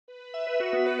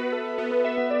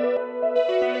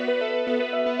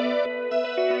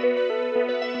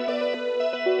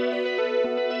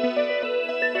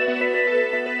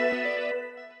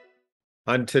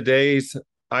On today's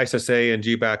ISSA and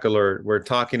GBAC alert, we're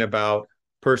talking about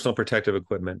personal protective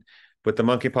equipment. With the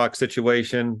monkeypox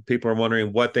situation, people are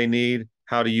wondering what they need,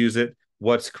 how to use it,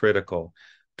 what's critical.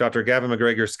 Dr. Gavin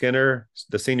McGregor Skinner,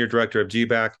 the Senior Director of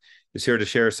GBAC, is here to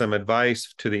share some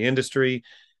advice to the industry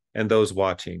and those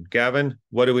watching. Gavin,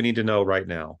 what do we need to know right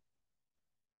now?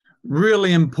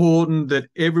 Really important that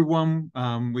everyone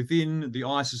within the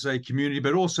ISSA community,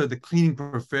 but also the cleaning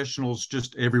professionals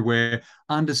just everywhere,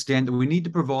 understand that we need to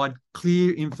provide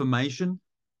clear information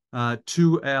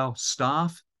to our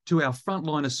staff, to our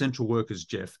frontline essential workers,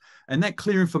 Jeff. And that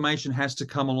clear information has to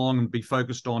come along and be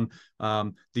focused on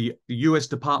the US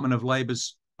Department of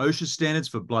Labor's OSHA standards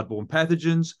for bloodborne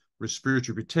pathogens,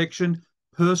 respiratory protection,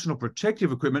 personal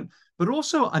protective equipment, but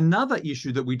also another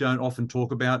issue that we don't often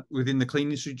talk about within the cleaning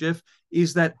industry, Jeff,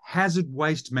 is that hazard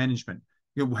waste management.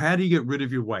 How do you get rid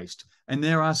of your waste? And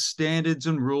there are standards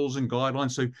and rules and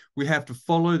guidelines. So we have to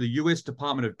follow the US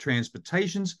Department of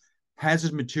Transportation's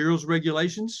hazard materials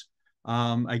regulations.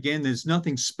 Again, there's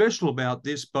nothing special about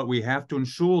this, but we have to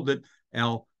ensure that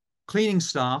our cleaning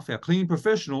staff, our cleaning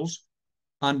professionals,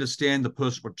 understand the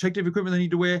personal protective equipment they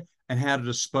need to wear and how to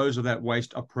dispose of that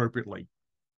waste appropriately.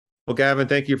 Well, Gavin,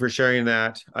 thank you for sharing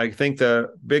that. I think the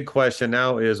big question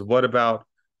now is what about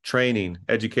training,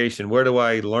 education? Where do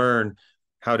I learn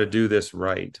how to do this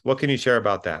right? What can you share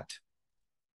about that?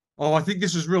 Oh, I think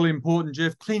this is really important,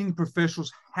 Jeff. Cleaning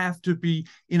professionals have to be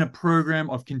in a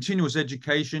program of continuous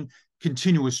education,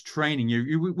 continuous training.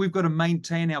 We've got to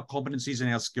maintain our competencies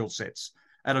and our skill sets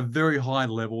at a very high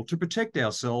level to protect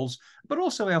ourselves, but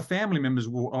also our family members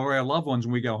or our loved ones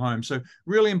when we go home. So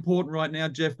really important right now,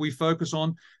 Jeff, we focus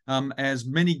on, as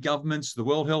many governments, the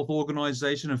World Health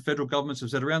Organization and federal governments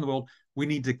have said around the world, we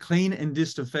need to clean and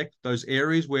disinfect those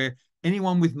areas where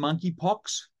anyone with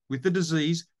monkeypox, with the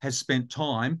disease, has spent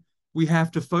time. We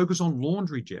have to focus on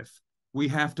laundry, Jeff. We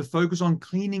have to focus on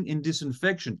cleaning and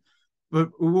disinfection. But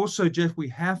also, Jeff, we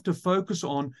have to focus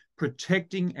on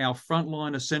protecting our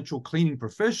frontline essential cleaning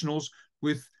professionals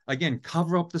with, again,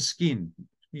 cover up the skin.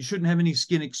 You shouldn't have any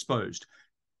skin exposed.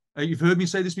 You've heard me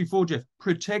say this before, Jeff,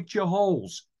 protect your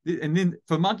holes. And then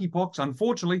for monkeypox,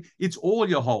 unfortunately, it's all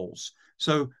your holes.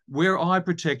 So wear eye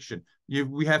protection.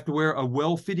 We have to wear a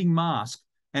well-fitting mask,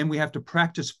 and we have to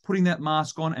practice putting that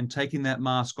mask on and taking that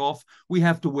mask off. We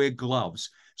have to wear gloves.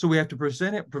 So we have to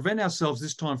prevent ourselves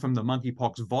this time from the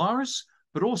monkeypox virus,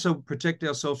 but also protect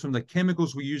ourselves from the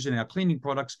chemicals we use in our cleaning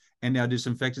products and our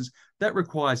disinfectants. That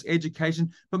requires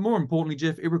education, but more importantly,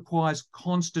 Jeff, it requires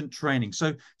constant training.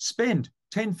 So spend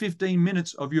 10, 15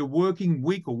 minutes of your working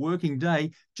week or working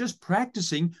day just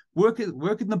practicing, work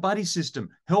in the buddy system,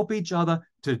 help each other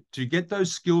to get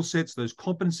those skill sets, those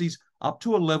competencies up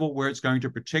to a level where it's going to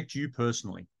protect you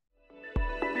personally.